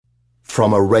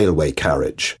From a Railway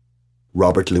Carriage.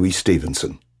 Robert Louis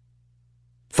Stevenson.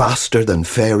 Faster than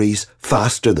fairies,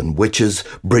 faster than witches,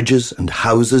 bridges and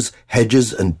houses,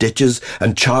 hedges and ditches,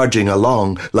 and charging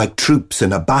along like troops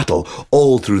in a battle,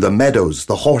 all through the meadows,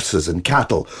 the horses and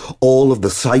cattle, all of the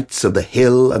sights of the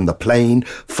hill and the plain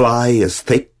fly as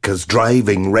thick as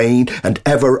driving rain, and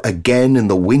ever again in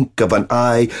the wink of an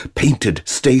eye painted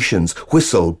stations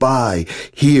whistle by.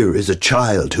 Here is a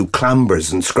child who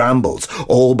clambers and scrambles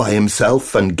all by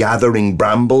himself and gathering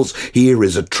brambles. Here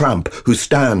is a tramp who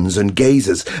stands and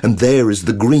gazes, and there is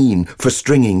the green for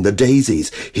stringing the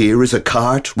daisies. Here is a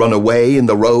cart run away in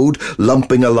the road,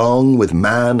 lumping along with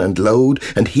man and load,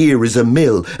 and here is a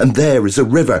mill, and there is a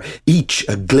river, each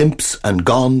a glimpse and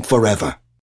gone forever.